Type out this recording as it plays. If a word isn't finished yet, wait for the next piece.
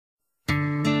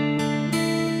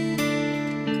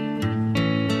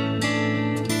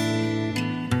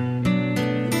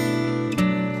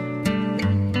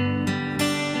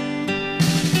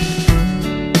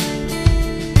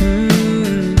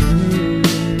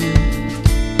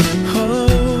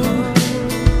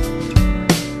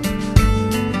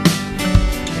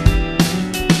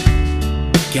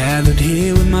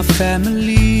my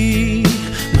family,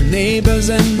 my neighbors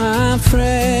and my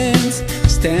friends,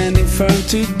 standing firm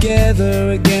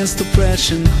together against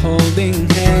oppression, holding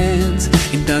hands.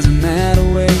 It doesn't matter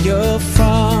where you're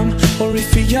from, or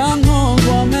if you're young, old,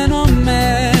 woman or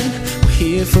man, we're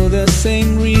here for the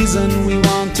same reason. We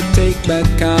want to take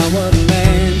back our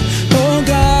land. Oh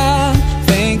God,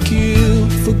 thank you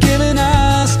for giving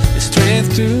us the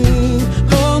strength to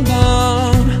hold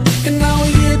on. And now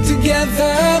we're here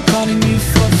together, calling you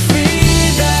for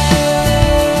freedom,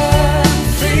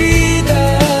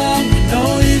 freedom. We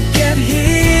know you can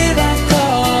hear our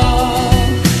call.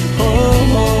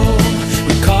 Oh, oh,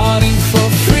 we're calling for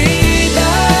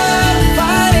freedom,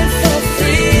 fighting for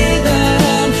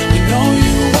freedom. We know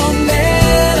you won't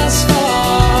let us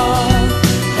fall.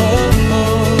 Oh,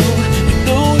 oh, we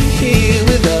know you're here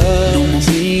with us. No more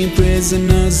being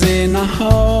prisoners in our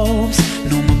homes,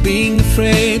 no more being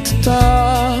afraid to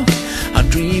talk. Our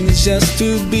dream is just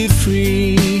to be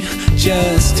free,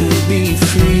 just to be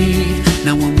free.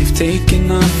 Now when we've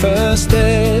taken our first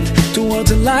step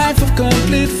towards a life of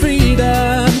complete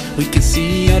freedom, we can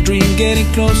see our dream getting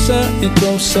closer and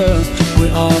closer.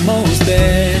 We're almost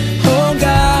there. Oh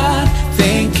God,